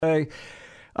So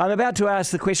I'm about to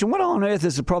ask the question, what on earth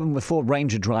is the problem with Ford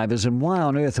Ranger drivers, and why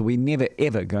on earth are we never,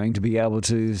 ever going to be able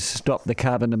to stop the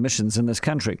carbon emissions in this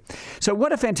country? So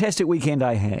what a fantastic weekend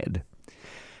I had.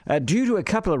 Due to a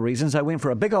couple of reasons, I went for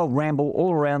a big old ramble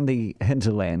all around the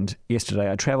hinterland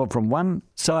yesterday. I travelled from one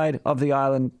side of the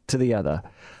island to the other.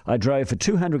 I drove for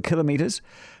 200 kilometres.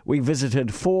 We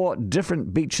visited 4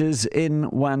 different beaches in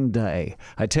one day.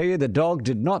 I tell you, the dog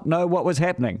did not know what was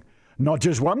happening. Not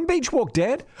just one beach walk,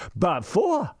 Dad, but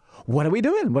 4. What are we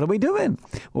doing? What are we doing?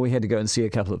 Well, we had to go and see a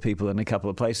couple of people in a couple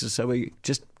of places, so we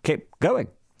just kept going.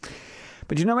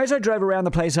 But you know, as I drove around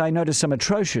the place, I noticed some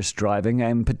atrocious driving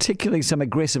and particularly some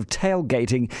aggressive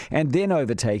tailgating and then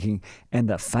overtaking. And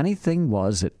the funny thing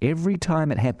was that every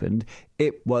time it happened,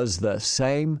 it was the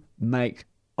same make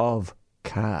of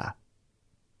car.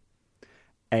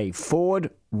 A Ford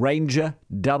Ranger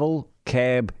double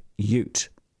cab ute.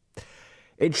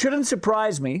 It shouldn't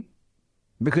surprise me,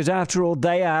 because after all,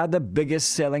 they are the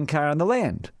biggest selling car in the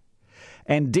land.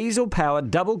 And diesel-powered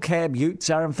double cab utes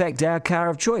are in fact our car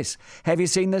of choice. Have you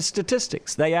seen the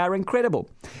statistics? They are incredible.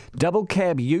 Double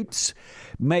cab utes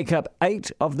make up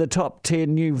 8 of the top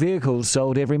 10 new vehicles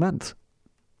sold every month.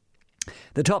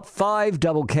 The top 5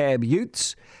 double cab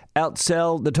utes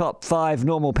outsell the top 5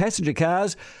 normal passenger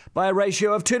cars by a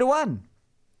ratio of 2 to 1.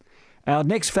 Our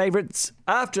next favourites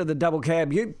after the double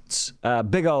cab utes are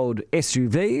big old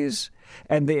SUVs,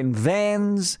 and then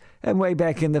vans, and way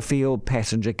back in the field,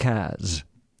 passenger cars.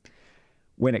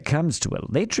 When it comes to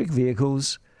electric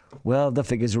vehicles, well, the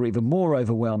figures are even more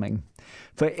overwhelming.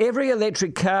 For every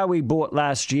electric car we bought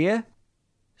last year,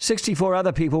 64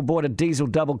 other people bought a diesel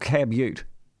double cab ute.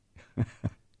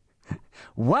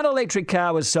 One electric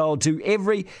car was sold to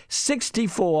every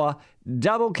 64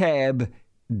 double cab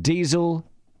diesel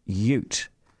ute.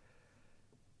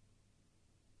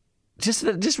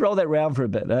 Just roll that round for a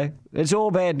bit, eh? It's all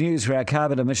bad news for our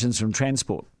carbon emissions from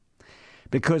transport,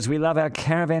 because we love our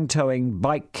caravan towing,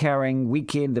 bike carrying,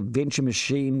 weekend adventure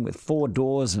machine with 4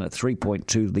 doors and a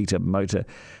 3.2 litre motor,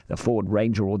 the Ford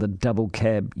Ranger or the double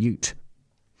cab ute.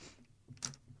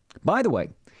 By the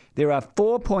way, there are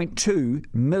 4.2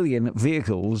 million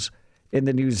vehicles in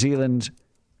the New Zealand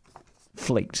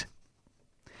fleet.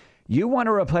 You want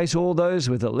to replace all those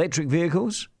with electric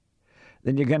vehicles?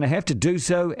 Then you're going to have to do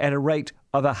so at a rate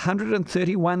of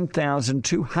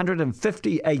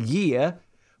 131,250 a year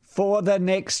for the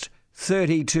next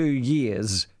 32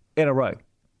 years in a row.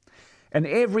 And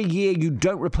every year you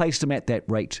don't replace them at that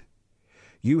rate.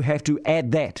 You have to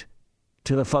add that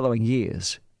to the following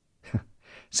years.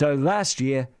 So last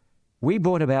year, we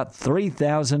bought about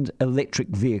 3,000 electric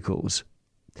vehicles.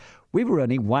 We were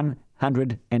only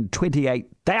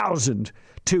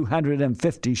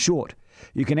 128,250 short.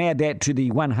 You can add that to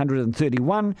the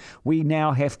 131. We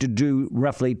now have to do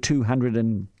roughly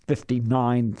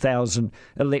 259,000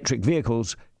 electric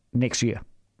vehicles next year.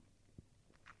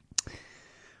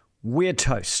 We're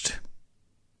toast.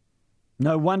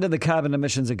 No wonder the carbon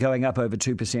emissions are going up over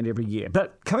 2% every year.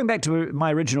 But coming back to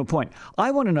my original point,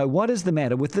 I want to know what is the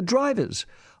matter with the drivers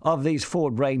of these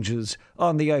Ford Rangers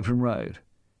on the open road.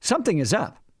 Something is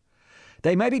up.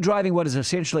 They may be driving what is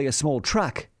essentially a small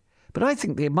truck, but I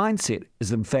think their mindset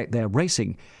is, in fact, they're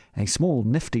racing a small,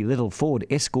 nifty little Ford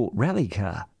Escort rally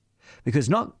car. Because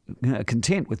not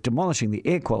content with demolishing the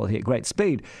air quality at great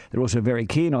speed, they're also very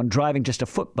keen on driving just a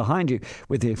foot behind you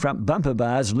with their front bumper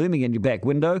bars looming in your back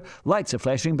window. Lights are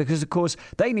flashing because, of course,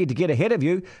 they need to get ahead of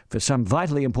you for some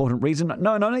vitally important reason,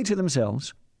 known only to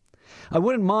themselves. I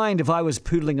wouldn't mind if I was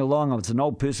poodling along. I was an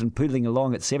old person poodling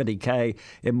along at 70k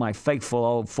in my faithful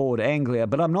old Ford Anglia,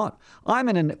 but I'm not. I'm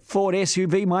in a Ford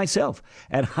SUV myself,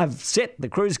 and I've set the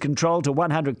cruise control to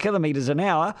 100 kilometres an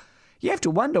hour. You have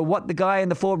to wonder what the guy in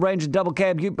the Ford Ranger double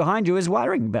cab ute behind you is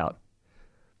worrying about.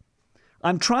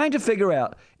 I'm trying to figure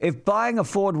out if buying a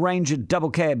Ford Ranger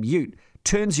double cab ute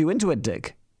turns you into a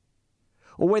dick,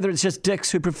 or whether it's just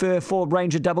dicks who prefer Ford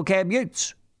Ranger double cab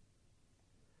utes.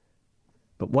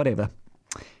 But whatever.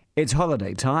 It's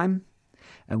holiday time.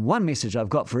 And one message I've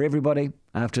got for everybody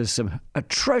after some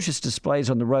atrocious displays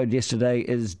on the road yesterday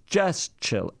is just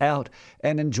chill out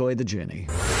and enjoy the journey.